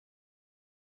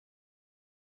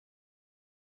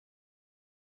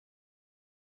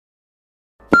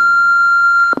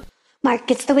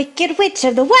Mark, it's the Wicked Witch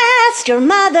of the West, your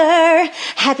mother.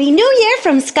 Happy New Year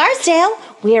from Scarsdale.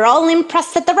 We're all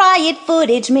impressed that the riot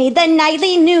footage made the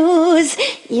nightly news.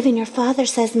 Even your father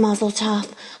says Mazel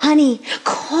Tov. Honey,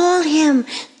 call him.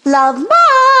 Love,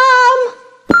 Mom!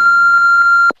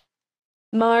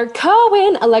 Mark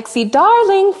Cohen, Alexi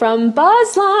Darling from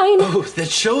Buzzline. Oh, that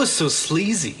show is so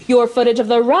sleazy. Your footage of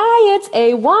the riots,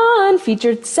 A1,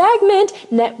 featured segment,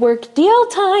 network deal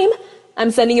time. I'm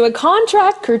sending you a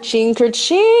contract, kerching,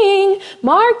 kerching.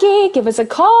 Marky, give us a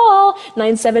call,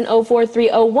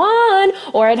 970-4301,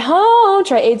 or at home,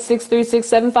 try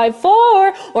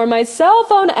 8636754, or my cell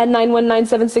phone at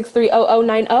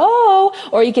 919-763-0090,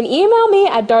 or you can email me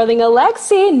at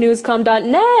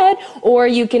darlingalexi@newscom.net, or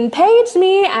you can page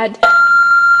me at